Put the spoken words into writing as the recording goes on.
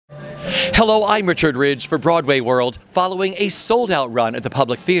Hello, I'm Richard Ridge for Broadway World. Following a sold-out run at the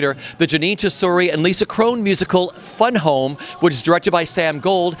Public Theater, the Janine Tesori and Lisa Crone musical Fun Home, which is directed by Sam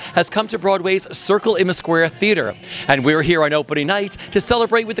Gold, has come to Broadway's Circle in the Square Theater. And we're here on opening night to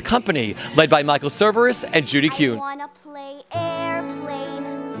celebrate with the company, led by Michael Cerveris and Judy Kuhn. I wanna play airplane.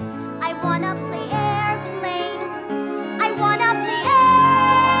 I wanna play airplane. I wanna play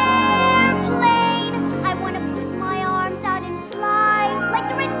airplane. I wanna put my arms out and fly like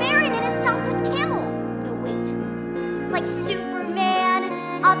the Red Baron in a song with Camel. No, wait. Like Superman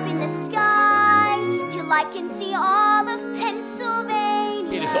up in the sky till I can see all of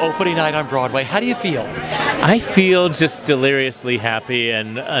Pennsylvania. It is opening night on Broadway. How do you feel? I feel just deliriously happy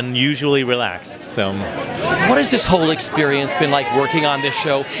and unusually relaxed. So, what has this whole experience been like working on this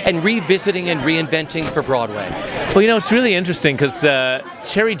show and revisiting and reinventing for Broadway? Well, you know, it's really interesting because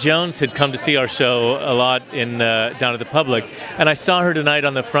Cherry Jones had come to see our show a lot in down at the Public, and I saw her tonight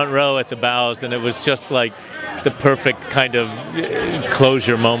on the front row at the bows, and it was just like the perfect kind of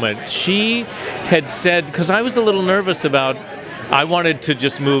closure moment. She had said, because I was a little nervous about, I wanted to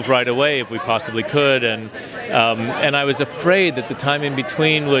just move right away if we possibly could, and I was afraid that the time in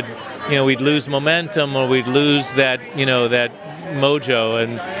between would, we'd lose momentum or we'd lose that, that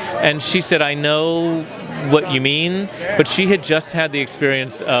mojo. And she said, I know what you mean, but she had just had the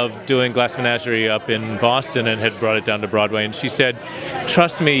experience of doing Glass Menagerie up in Boston and had brought it down to Broadway, and she said,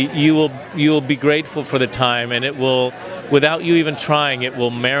 trust me, you will be grateful for the time, and it will, without you even trying, it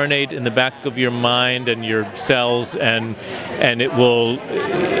will marinate in the back of your mind and your cells, and it will,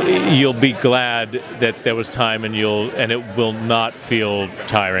 you'll be glad that there was time, and it will not feel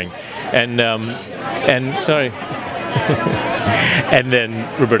tiring. And sorry. And then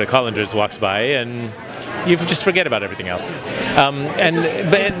Roberta Collingers walks by, and you just forget about everything else.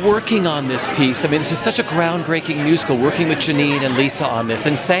 But working on this piece, I mean, this is such a groundbreaking musical, working with Janine and Lisa on this,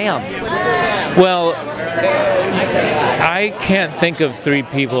 and Sam. Well, I can't think of three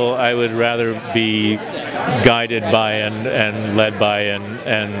people I would rather be guided by and led by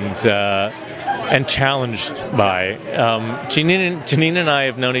and challenged by. Janine and I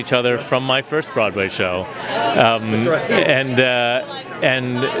have known each other from my first Broadway show,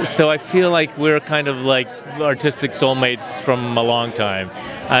 and so I feel like we're kind of like artistic soulmates from a long time.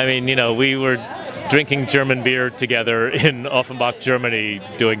 I mean, we were drinking German beer together in Offenbach, Germany,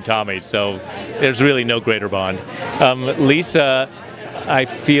 doing Tommy, so there's really no greater bond. Lisa, I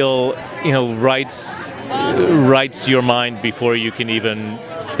feel, writes your mind before you can even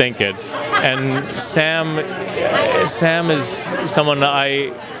think it. And Sam is someone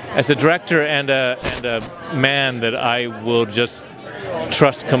as a director and a man, that I will just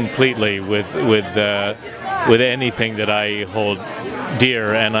trust completely with anything that I hold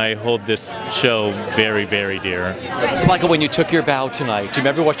dear, and I hold this show very, very dear. So, Michael, when you took your bow tonight, do you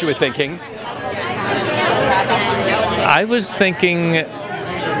remember what you were thinking? I was thinking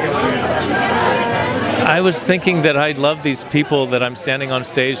that I love these people that I'm standing on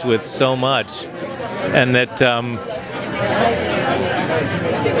stage with so much, and that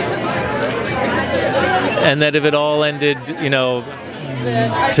if it all ended,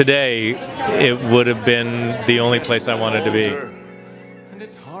 today, it would have been the only place I wanted to be. And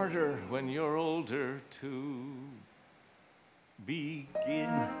it's harder when you're older to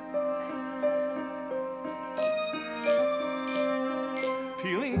begin.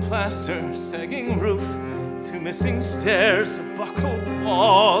 Peeling plaster, sagging roof, two missing stairs, a buckled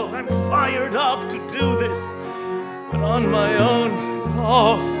wall. I'm fired up to do this, but on my own,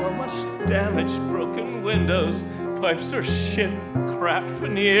 so much damage, broken windows, pipes are shit, crap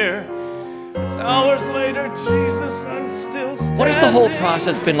veneer. It's hours later, Jesus, I'm still standing. What has the whole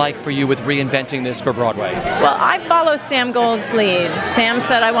process been like for you with reinventing this for Broadway? Well, I follow Sam Gold's lead. Sam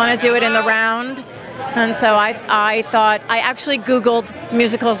said I want to do it in the round. And so I thought, I actually Googled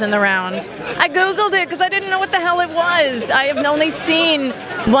musicals in the round. I Googled it because I didn't know what the hell it was. I have only seen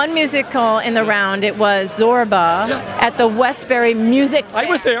one musical in the round. It was Zorba at the Westbury Music. I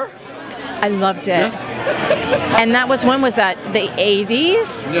was there. I loved it. Yeah. And that was, when was that? The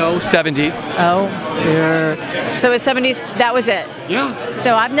 80s? No, 70s. Oh, yeah. So it's 70s, that was it? Yeah.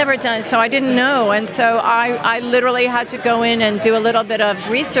 So I've never done, so I didn't know. And so I literally had to go in and do a little bit of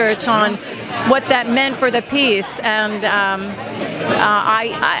research on what that meant for the piece. And I'm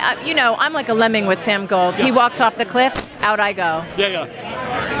like a lemming with Sam Gold. He walks off the cliff, out I go. Yeah.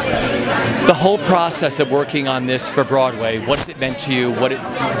 The whole process of working on this for Broadway, what has it meant to you?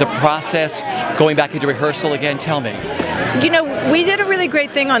 The process, going back into rehearsal again, tell me. We did a really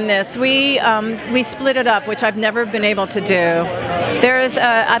great thing on this. We split it up, which I've never been able to do. There is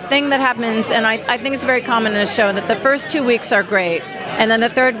a thing that happens, and I think it's very common in a show, that the first 2 weeks are great. And then the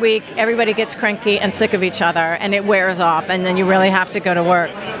third week, everybody gets cranky and sick of each other, and it wears off, and then you really have to go to work.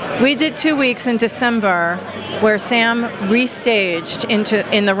 We did 2 weeks in December where Sam restaged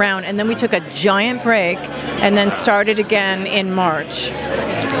in the round, and then we took a giant break and then started again in March.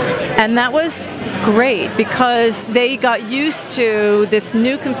 And that was great because they got used to this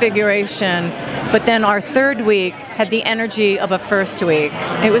new configuration, but then our third week had the energy of a first week.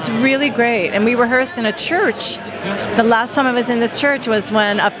 It was really great, and we rehearsed in a church. The last time I was in this church was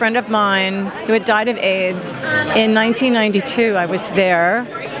when a friend of mine who had died of AIDS in 1992, I was there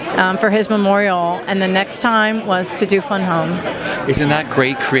for his memorial, and the next time was to do Fun Home. Isn't that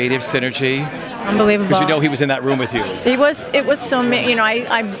great creative synergy? Unbelievable. Because you know he was in that room with you. It was so, you know,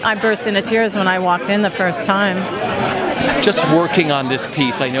 I burst into tears when I walked in the first time. Just working on this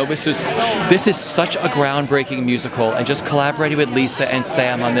piece, I know this is such a groundbreaking musical, and just collaborating with Lisa and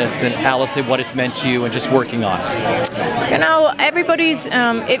Sam on this, and Allison, what it's meant to you, and just working on it. You know, everybody's,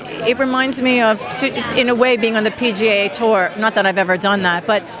 it reminds me of, in a way, being on the PGA Tour. Not that I've ever done that,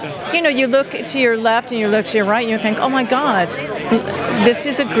 but, you know, you look to your left and you look to your right and you think, oh my God, this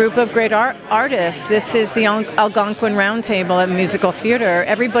is a group of great artists. This is the Algonquin Round Table at musical theater.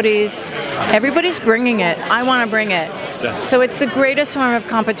 Everybody's bringing it. I want to bring it. Yeah. So it's the greatest form of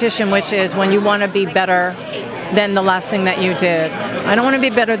competition, which is when you want to be better than the last thing that you did. I don't want to be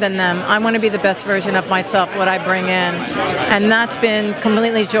better than them. I want to be the best version of myself, what I bring in. And that's been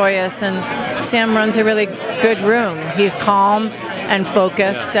completely joyous. And Sam runs a really good room. He's calm and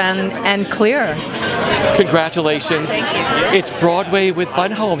focused and clear. Congratulations. It's Broadway with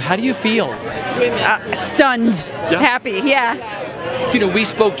Fun Home. How do you feel? Stunned. Yeah? Happy, yeah. You know, we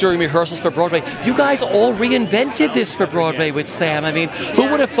spoke during rehearsals for Broadway. You guys all reinvented this for Broadway with Sam. I mean, who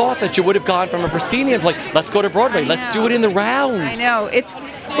would have thought that you would have gone from a proscenium, like, let's go to Broadway, let's do it in the round. I know. It's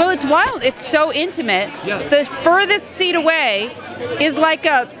wild. It's so intimate. Yeah. The furthest seat away is like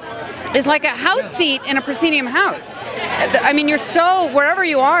a house seat in a proscenium house. I mean, wherever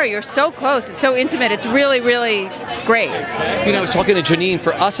you are, you're so close. It's so intimate. It's really, really great. You know, I was talking to Janine,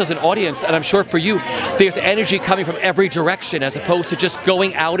 for us as an audience, and I'm sure for you, there's energy coming from every direction as opposed to just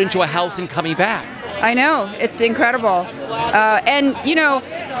going out into a house and coming back. I know. It's incredible. And, you know,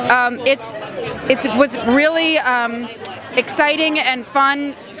 it was really exciting and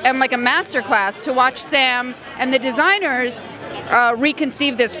fun and like a master class to watch Sam and the designers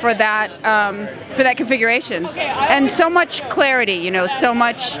reconceive this for that configuration, and so much clarity, you know, so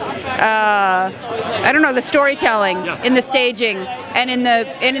much I don't know, the storytelling in the staging and in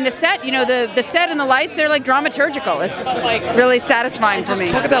the set, you know, the set and the lights, they're like dramaturgical. It's really satisfying for me.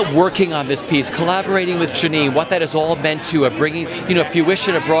 Talk about working on this piece, collaborating with Janine, what that has all meant to bringing, you know,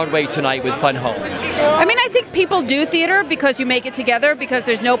 fruition to Broadway tonight with Fun Home. I mean, I think people do theater because you make it together, because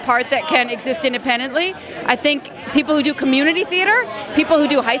there's no part that can exist independently. I think people who do community theater, people who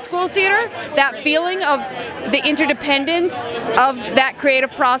do high school theater, that feeling of the interdependence of that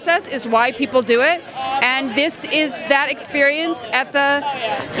creative process is why people do it. And this is that experience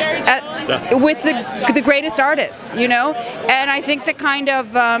with the greatest artists, you know. And I think the kind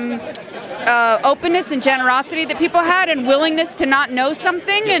of openness and generosity that people had, and willingness to not know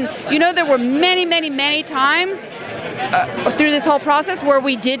something. And you know, there were many, many, many times through this whole process where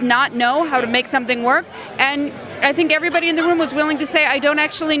we did not know how to make something work, and I think everybody in the room was willing to say, I don't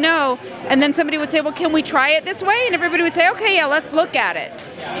actually know. And then somebody would say, well, can we try it this way? And everybody would say, okay, yeah, let's look at it.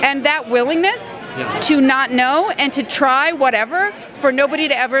 And that willingness to not know and to try whatever, for nobody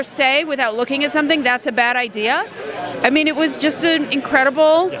to ever say without looking at something, that's a bad idea. I mean, it was just an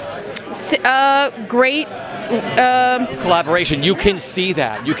incredible, great collaboration. You can see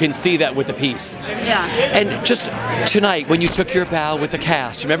that. You can see that with the piece. Yeah. And just tonight, when you took your bow with the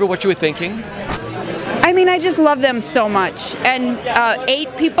cast, remember what you were thinking? I mean, I just love them so much. And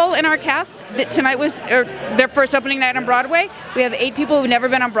 8 people in our cast. Tonight was their first opening night on Broadway. We have 8 people who've never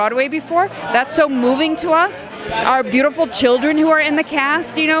been on Broadway before. That's so moving to us. Our beautiful children who are in the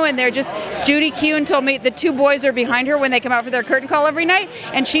cast, you know, and they're just, Judy Kuhn told me the 2 boys are behind her when they come out for their curtain call every night.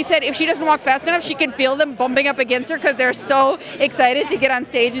 And she said if she doesn't walk fast enough, she can feel them bumping up against her because they're so excited to get on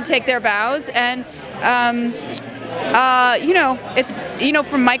stage and take their bows. And you know, it's, you know,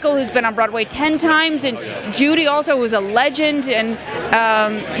 from Michael, who's been on Broadway 10 times, and Judy also, was a legend, and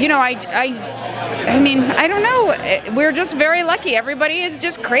you know, I mean, I don't know, we're just very lucky. Everybody is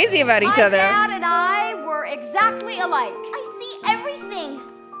just crazy about each other. My dad and I were exactly alike. I see everything.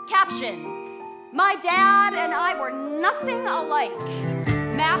 Caption: my dad and I were nothing alike.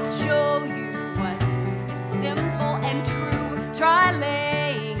 Maps show you what is simple and true. Try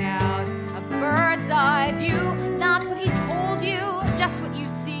laying out a bird's eye view. Not what he told you, just what you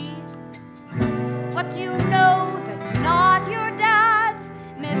see. What do you know that's not your dad's?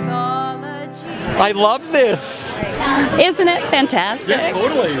 I love this. Isn't it fantastic? Yeah,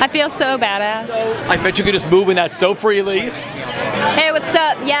 totally. I feel so badass. I bet you could just move in that so freely. Hey, what's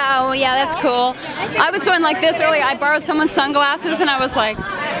up? Yeah, oh, yeah, that's cool. I was going like this earlier. I borrowed someone's sunglasses and I was like,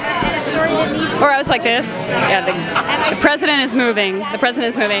 or I was like this. Yeah, the president is moving. The president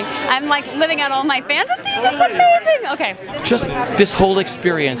is moving. I'm like living out all my fantasies. It's amazing. Okay. Just this whole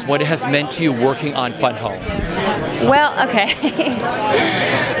experience, what it has meant to you working on Fun Home. Well, okay.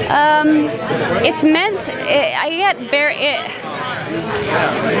 It's meant.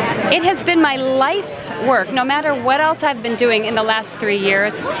 It has been my life's work. No matter what else I've been doing in the last 3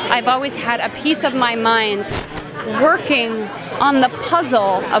 years, I've always had a piece of my mind working on the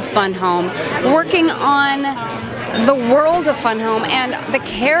puzzle of Fun Home, working on the world of Fun Home and the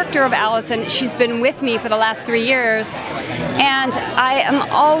character of Allison. She's been with me for the last 3 years, and I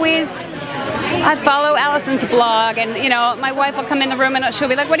follow Allison's blog, and you know, my wife will come in the room and she'll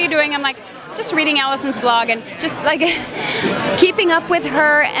be like, "What are you doing?" I'm like, just reading Allison's blog and just like keeping up with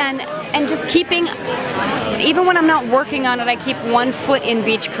her and just keeping, even when I'm not working on it, I keep one foot in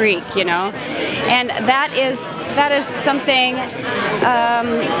Beach Creek, you know, and that is something,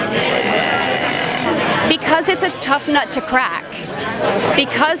 because it's a tough nut to crack,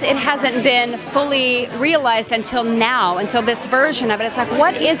 because it hasn't been fully realized until now, until this version of it. It's like,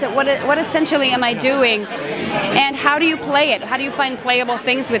 what is it? What essentially am I doing? And how do you play it? How do you find playable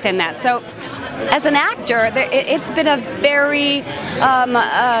things within that? So, as an actor, it's been a very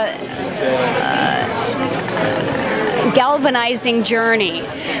galvanizing journey,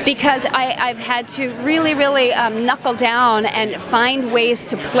 because I've had to really knuckle down and find ways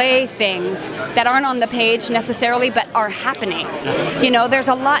to play things that aren't on the page necessarily, but are happening. You know, there's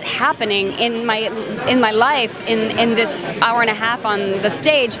a lot happening in my life in this hour and a half on the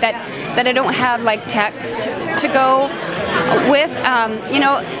stage that I don't have like text to go with. You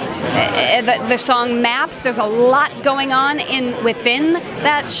know, the song Maps, there's a lot going on within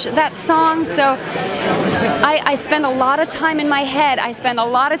that song, so I spend a lot of time in my head. I spend a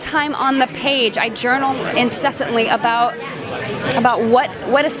lot of time on the page. I journal incessantly about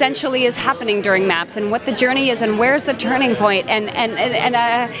what essentially is happening during Maps and what the journey is and where's the turning point, and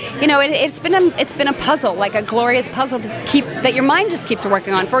you know, it's been a puzzle, like a glorious puzzle that your mind just keeps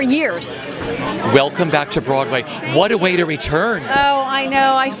working on for years. Welcome back to Broadway. What a way to return. Oh, I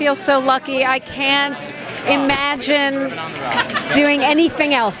know. I feel so lucky. I can't imagine doing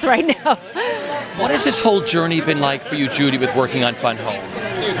anything else right now. What has this whole journey been like for you, Judy, with working on Fun Home?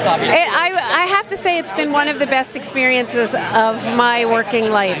 I have to say it's been one of the best experiences of my working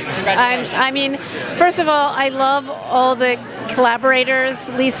life. I mean, first of all, I love all the collaborators,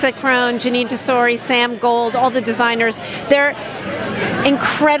 Lisa Crone, Janine Tesori, Sam Gold, all the designers. They're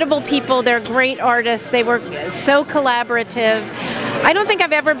incredible people. They're great artists. They were so collaborative. I don't think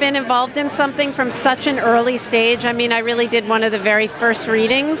I've ever been involved in something from such an early stage. I mean, I really did one of the very first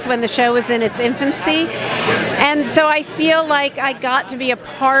readings when the show was in its infancy. And so I feel like I got to be a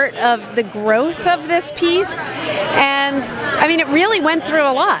part of the growth of this piece. And I mean, it really went through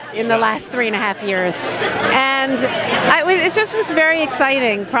a lot in the last 3.5 years. And it just was a very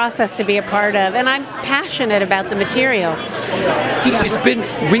exciting process to be a part of. And I'm passionate about the material. You know, it's been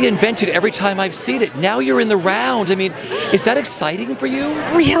reinvented every time I've seen it. Now you're in the round. I mean, is that exciting for you?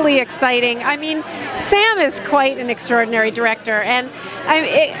 Really exciting. I mean, Sam is quite an extraordinary director, and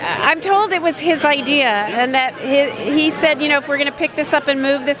I'm told it was his idea, and that he said, you know, if we're going to pick this up and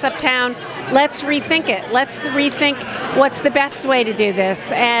move this uptown, let's rethink it. Let's rethink what's the best way to do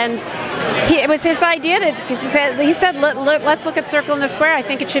this. And it was his idea he said let's look at Circle in the Square. I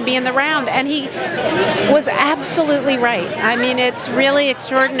think it should be in the round, and he was absolutely right. I mean, it's really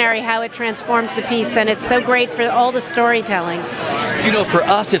extraordinary how it transforms the piece, and it's so great for all the storytelling. You know, for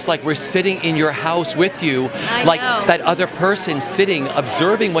us, it's like we're sitting in your house with you, like that other person sitting,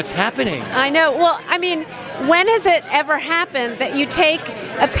 observing what's happening. I know. Well, I mean, when has it ever happened that you take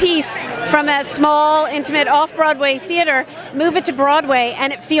a piece from a small, intimate, off-Broadway theater, move it to Broadway,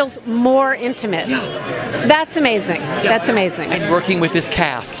 and it feels more intimate? Yeah. That's amazing. Yeah. That's amazing. And working with this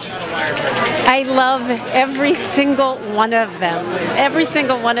cast. I love every single one of them. Every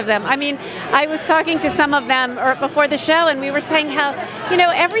single one of them. I mean, I was talking to some of them before the show, and we were saying how, you know,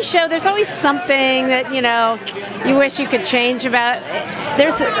 every show there's always something that, you know, you wish you could change about.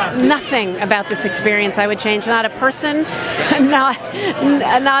 There's nothing about this experience I would change. Not a person, not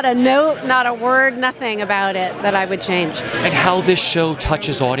a note, not a word, nothing about it that I would change. And how this show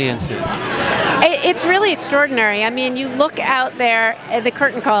touches audiences. It's really extraordinary. I mean, you look out there at the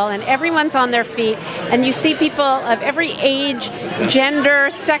curtain call and everyone's on their feet, and you see people of every age, gender,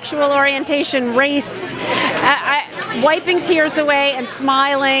 sexual orientation, race. wiping tears away and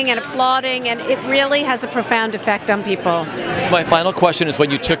smiling and applauding, and it really has a profound effect on people. So my final question is,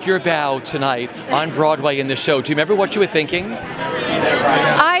 when you took your bow tonight on Broadway in the show, do you remember what you were thinking?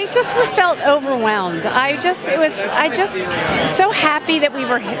 I just felt overwhelmed. I just so happy that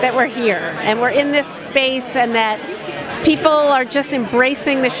we're here and we're in this space and that people are just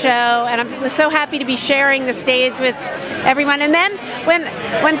embracing the show, and I was so happy to be sharing the stage with everyone. And then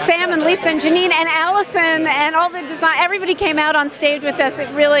when Sam and Lisa and Janine and Allison and all the design, everybody came out on stage with us, it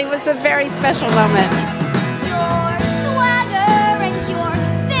really was a very special moment. Your swagger and your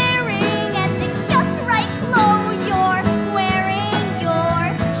bearing and the just right clothes you're wearing,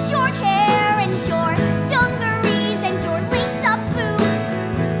 your short hair and your dungarees and your lace-up boots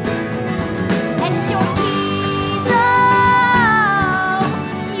and your keys, oh,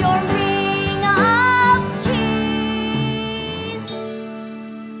 your ring of keys.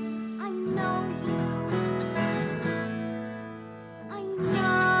 I know you. I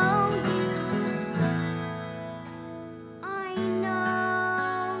know you. I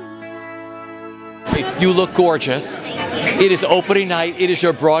know you. You look gorgeous. It is opening night. It is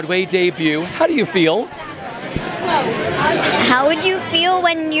your Broadway debut. How do you feel? How would you feel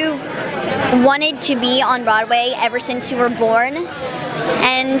when you've wanted to be on Broadway ever since you were born,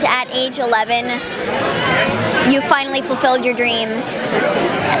 and at age 11 you finally fulfilled your dream?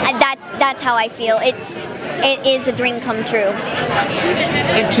 That's how I feel. It is a dream come true.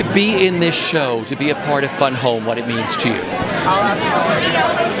 And to be in this show, to be a part of Fun Home, what it means to you?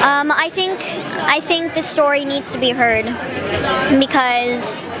 I think the story needs to be heard,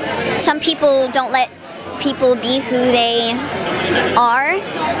 because some people don't let people be who they are,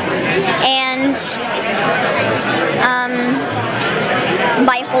 and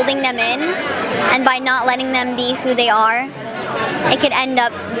by holding them in and by not letting them be who they are, it could end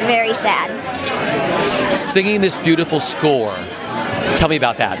up very sad. Singing this beautiful score. Tell me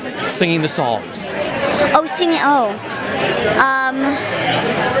about that. Singing the songs. Oh, singing. Oh.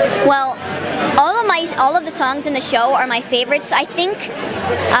 Well, all of the songs in the show are my favorites. I think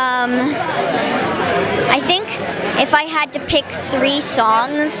if I had to pick 3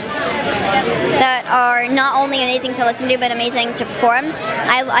 songs that are not only amazing to listen to but amazing to perform,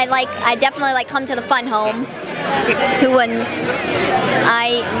 I definitely like "Come to the Fun Home." Who wouldn't?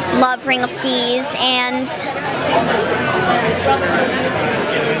 I love "Ring of Keys" and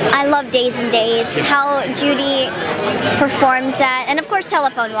I love "Days and Days." How Judy performs that, and of course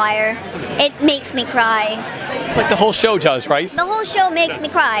 "Telephone Wire." It makes me cry. Like the whole show does, right? The whole show makes me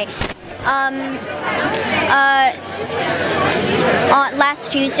cry.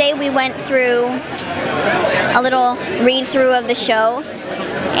 Last Tuesday we went through a little read-through of the show,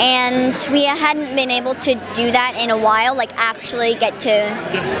 and we hadn't been able to do that in a while, like actually get to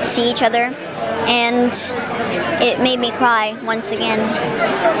see each other, and it made me cry once again.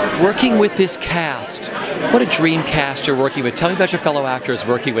 Working with this cast, what a dream cast you're working with. Tell me about your fellow actors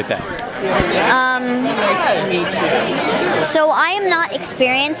working with them. So I am not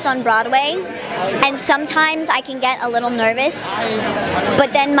experienced on Broadway, and sometimes I can get a little nervous,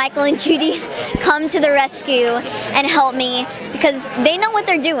 but then Michael and Judy come to the rescue and help me because they know what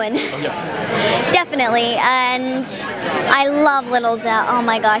they're doing. Definitely. And I love little Zell. Oh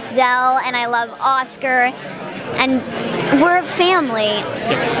my gosh, Zell, and I love Oscar, and we're a family.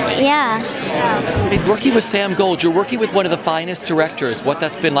 Yeah. And working with Sam Gold, you're working with one of the finest directors. What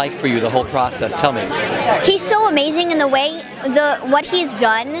that's been like for you, the whole process. Tell me. He's so amazing in the way, what he's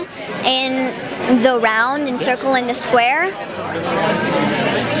done in the round and circle and the square.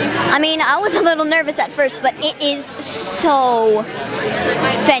 I mean, I was a little nervous at first, but it is so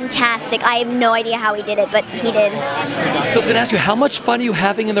fantastic. I have no idea how he did it, but he did. So I was going to ask you, how much fun are you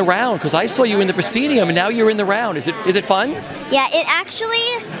having in the round? Because I saw you in the proscenium, and now you're in the round. Is it fun? Yeah, it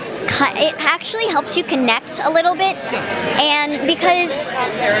actually helps you connect a little bit, and because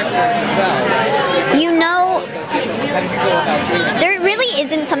you know there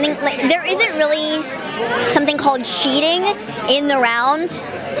isn't really something called cheating in the round,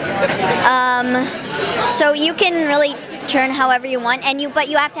 so you can really turn however you want, but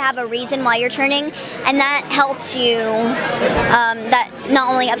you have to have a reason why you're turning, and that helps you. That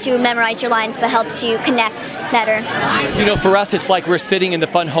not only helps you memorize your lines, but helps you connect better. You know, for us, it's like we're sitting in the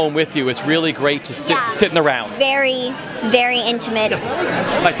Fun Home with you. It's really great to sit in the round. Very, very intimate.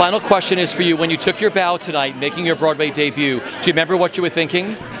 My final question is for you. When you took your bow tonight, making your Broadway debut, do you remember what you were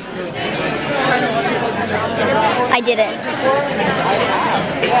thinking? I did it.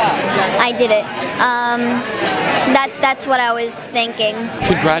 I did it. That's what I was thinking.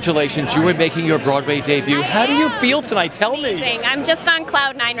 Congratulations, you were making your Broadway debut. How do you feel tonight? Tell me. I'm just on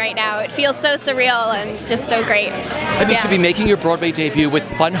cloud 9 right now. It feels so surreal and just so great. I mean, to be making your Broadway debut with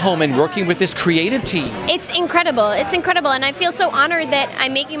Fun Home and working with this creative team. It's incredible. It's incredible, and I feel so honored that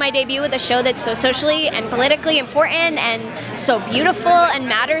I'm making my debut with a show that's so socially and politically important and so beautiful and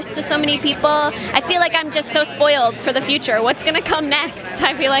matters to so many people. I feel like I'm just so spoiled for the future. What's going to come next?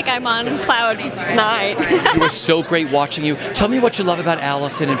 I feel like I'm on cloud 9. It was so great watching you. Tell me what you love about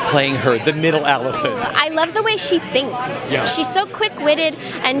Allison and playing her, the middle Allison. I love the way she thinks. Yeah. She's so quick-witted,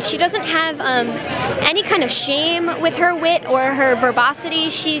 and she doesn't have any kind of shame with her wit or her verbosity.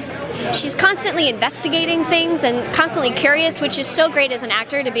 She's constantly investigating things and constantly curious, which is so great as an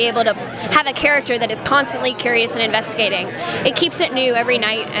actor to be able to have a character that is constantly curious and investigating. It keeps it new every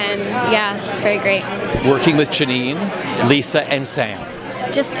night, and yeah, it's very great. Working with Janine, Lisa, and Sam.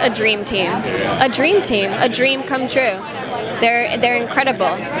 Just a dream team. A dream team. A dream come true. They're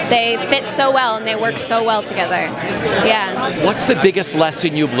incredible. They fit so well and they work so well together. Yeah. What's the biggest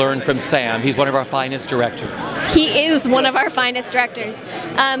lesson you've learned from Sam? He's one of our finest directors. He is one of our finest directors.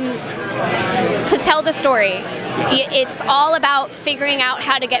 To tell the story. It's all about figuring out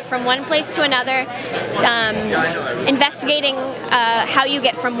how to get from one place to another, investigating how you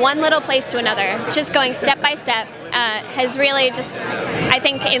get from one little place to another, just going step by step. Has really just, I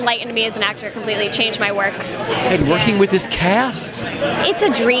think, enlightened me as an actor, completely changed my work. And working with this cast? It's a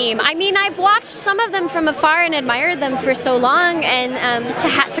dream. I mean, I've watched some of them from afar and admired them for so long, and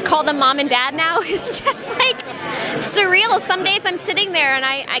to call them mom and dad now is just like surreal. Some days I'm sitting there and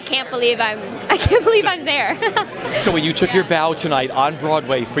I can't believe I'm there. So when you took your bow tonight on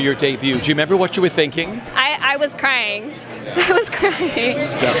Broadway for your debut, do you remember what you were thinking? I was crying. I was crying.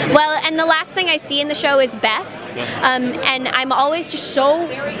 Yeah. Well, and the last thing I see in the show is Beth, and I'm always just so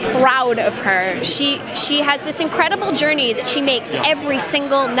proud of her. She has this incredible journey that she makes every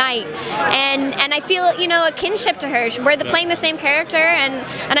single night, and I feel, a kinship to her. We're playing the same character,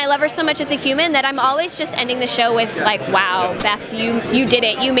 and I love her so much as a human that I'm always just ending the show with like, wow, Beth, you did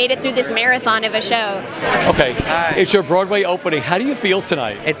it. You made it through this marathon of a show. Okay, it's your Broadway opening. How do you feel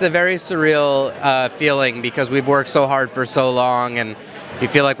tonight? It's a very surreal feeling because we've worked so hard for so long, and you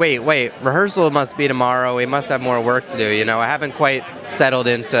feel like, wait, rehearsal must be tomorrow. We must have more work to do. I haven't quite settled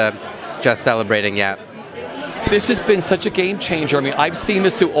into just celebrating yet. This has been such a game changer. I mean, I've seen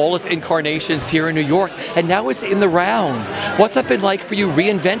this through all its incarnations here in New York, and now it's in the round. What's it been like for you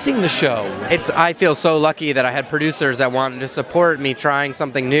reinventing the show? I feel so lucky that I had producers that wanted to support me trying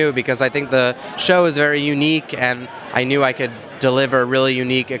something new, because I think the show is very unique, and I knew I could deliver a really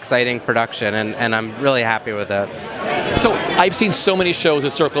unique, exciting production, and I'm really happy with it. So I've seen so many shows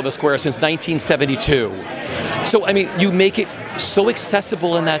at Circle of the Square since 1972. So, I mean, you make it so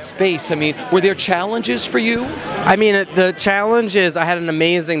accessible in that space. I mean, were there challenges for you? I mean, the challenge is I had an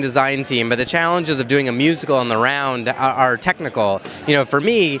amazing design team, but the challenges of doing a musical on the round are technical. For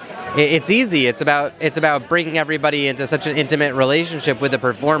me, it's easy. It's about bringing everybody into such an intimate relationship with the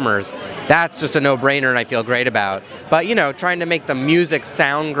performers. That's just a no-brainer, and I feel great about. But trying to make the music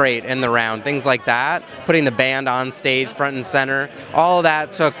sound great in the round, things like that, putting the band on stage front and center, all of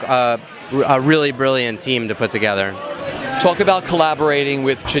that took a really brilliant team to put together. Talk about collaborating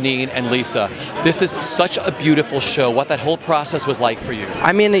with Janine and Lisa. This is such a beautiful show. What that whole process was like for you?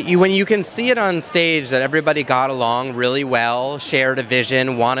 I mean, when you can see it on stage that everybody got along really well, shared a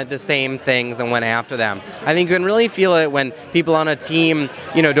vision, wanted the same things, and went after them. I think you can really feel it when people on a team,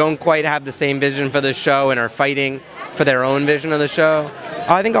 don't quite have the same vision for the show and are fighting for their own vision of the show.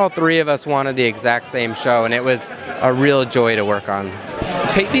 I think all three of us wanted the exact same show, and it was a real joy to work on.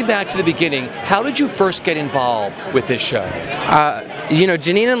 Take me back to the beginning. How did you first get involved with this show?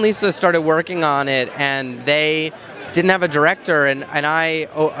 Janine and Lisa started working on it, and they didn't have a director, and I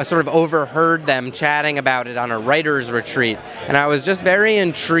sort of overheard them chatting about it on a writer's retreat, and I was just very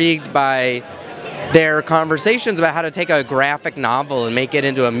intrigued by their conversations about how to take a graphic novel and make it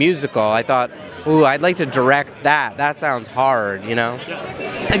into a musical. I thought, ooh, I'd like to direct that. That sounds hard,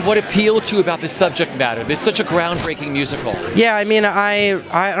 And what appealed to you about the subject matter? It's such a groundbreaking musical. Yeah, I mean,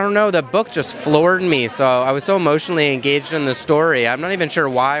 I don't know, the book just floored me, so I was so emotionally engaged in the story. I'm not even sure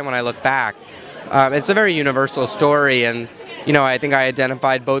why when I look back. It's a very universal story, and I think I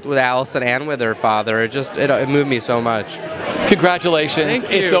identified both with Allison and with her father. It moved me so much. Congratulations.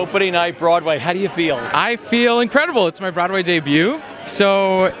 Thank you. It's opening night Broadway. How do you feel? I feel incredible. It's my Broadway debut,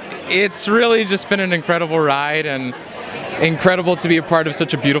 so it's really just been an incredible ride, and incredible to be a part of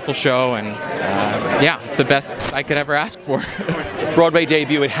such a beautiful show, and yeah, it's the best I could ever ask for. Broadway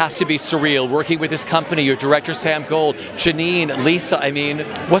debut, it has to be surreal, working with this company, your director Sam Gold, Janine, Lisa, I mean,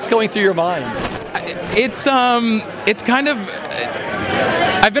 what's going through your mind? It's kind of,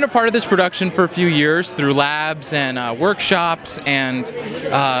 I've been a part of this production for a few years through labs and workshops, and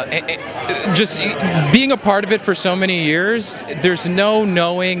just being a part of it for so many years, there's no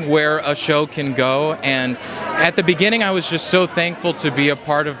knowing where a show can go. And at the beginning, I was just so thankful to be a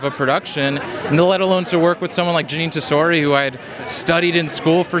part of a production, and let alone to work with someone like Judy Kuhn, who I had studied in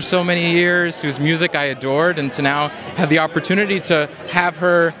school for so many years, whose music I adored, and to now have the opportunity to have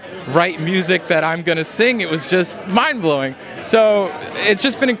her write music that I'm going to sing. It was just mind-blowing. So it's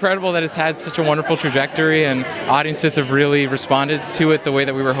just been incredible that it's had such a wonderful trajectory, and audiences have really responded to it the way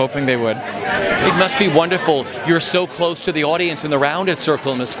that we were hoping they would. It must be wonderful. You're so close to the audience in the rounded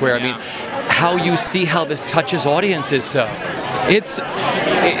circle in the square. I mean, how you see how this touches audiences so.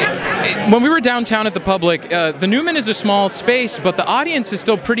 When we were downtown at the Public, the Newman is a small space, but the audience is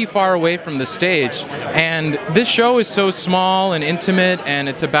still pretty far away from the stage. And this show is so small and intimate, and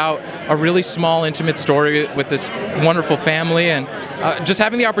it's about a really small, intimate story with this wonderful family. And just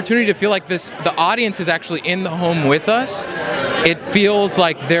having the opportunity to feel like the audience is actually in the home with us, it feels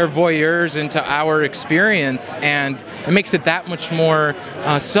like they're voyeurs into our experience, and it makes it that much more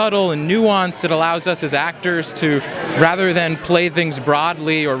subtle and nuanced. It allows us as actors to, rather than play things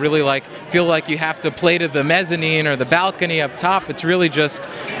broadly or really like feel like you have to play to the mezzanine or the balcony up top, it's really just,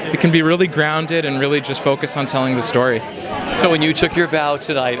 it can be really grounded and really just focus on telling the story. So when you took your bow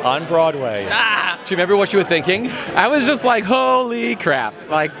tonight on Broadway, do you remember what you were thinking? I was just like, holy crap,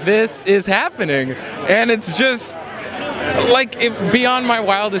 like this is happening. And it's just, like, beyond my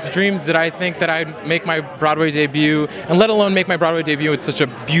wildest dreams that I think that I'd make my Broadway debut, and let alone make my Broadway debut with such a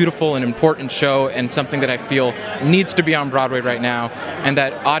beautiful and important show, and something that I feel needs to be on Broadway right now, and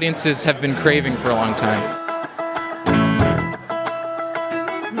that audiences have been craving for a long time.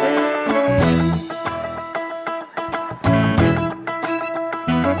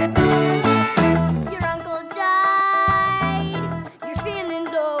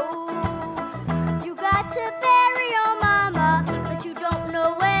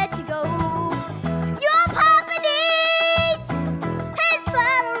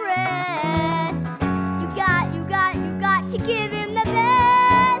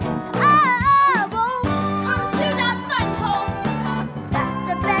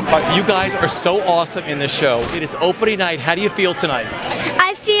 You guys are so awesome in this show. It is opening night. How do you feel tonight?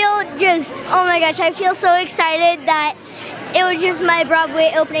 I feel just, oh my gosh, I feel so excited that it was just my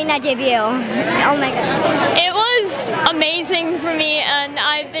Broadway opening night debut. Oh my gosh. It was amazing for me, and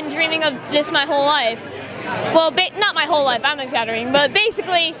I've been dreaming of this my whole life. Well, not my whole life, I'm exaggerating, but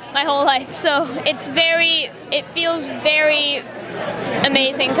basically my whole life. So it feels very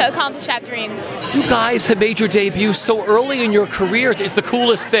amazing to accomplish that dream. You guys have made your debut so early in your career. It's the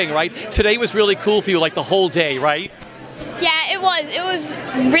coolest thing, right? Today was really cool for you, like the whole day, right? Yeah, it was. It was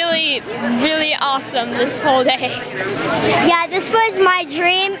really, really awesome this whole day. Yeah, this was my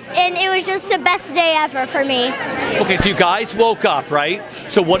dream, and it was just the best day ever for me. Okay, so you guys woke up, right?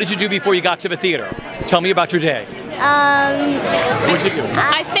 So what did you do before you got to the theater? Tell me about your day. What did you do?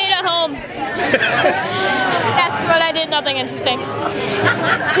 I stayed at home. That's what I did, nothing interesting.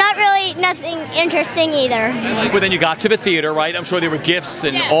 Not really, nothing interesting either. Well, then you got to the theater, right? I'm sure there were gifts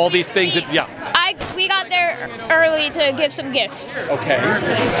and all these things. We got there early to give some gifts. Okay.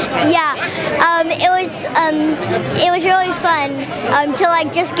 Yeah, it was really fun to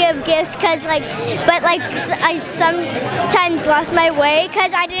like just give gifts, I sometimes lost my way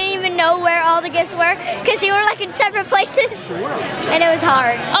because I didn't even know where all the gifts were because they were like in separate places. Sure. And it was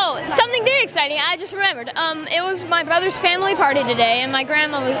hard. Oh, something did exciting. I just remembered. It was my brother's family party today, and my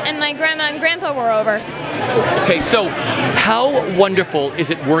grandma and grandpa were over. Okay, so how wonderful is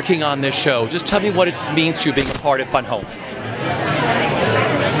it working on this show? Just tell me what it means to you being a part of Fun Home.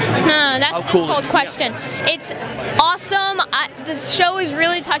 That's a difficult question. It's awesome. The show is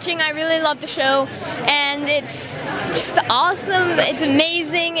really touching. I really love the show, and it's just awesome. It's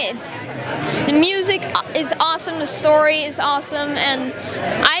amazing. The music is awesome. The story is awesome, and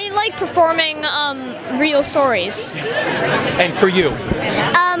I like performing real stories. And for you?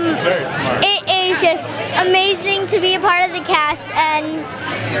 It is just amazing to be a part of the cast, and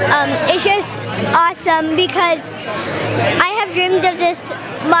it's just awesome because I have dreamed of this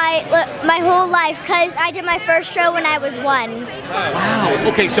my whole life because I did my first show when I was 1. Wow.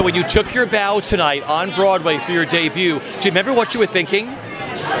 Okay, so when you took your bow tonight on Broadway for your debut, do you remember what you were thinking?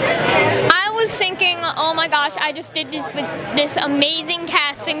 I was thinking, oh my gosh, I just did this with this amazing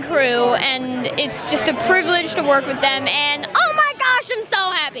cast and crew, and it's just a privilege to work with them, and oh my gosh, I'm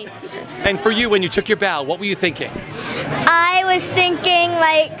so happy. And for you, when you took your bow, what were you thinking? I was thinking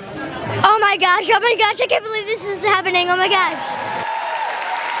like, oh my gosh, I can't believe this is happening, oh my gosh.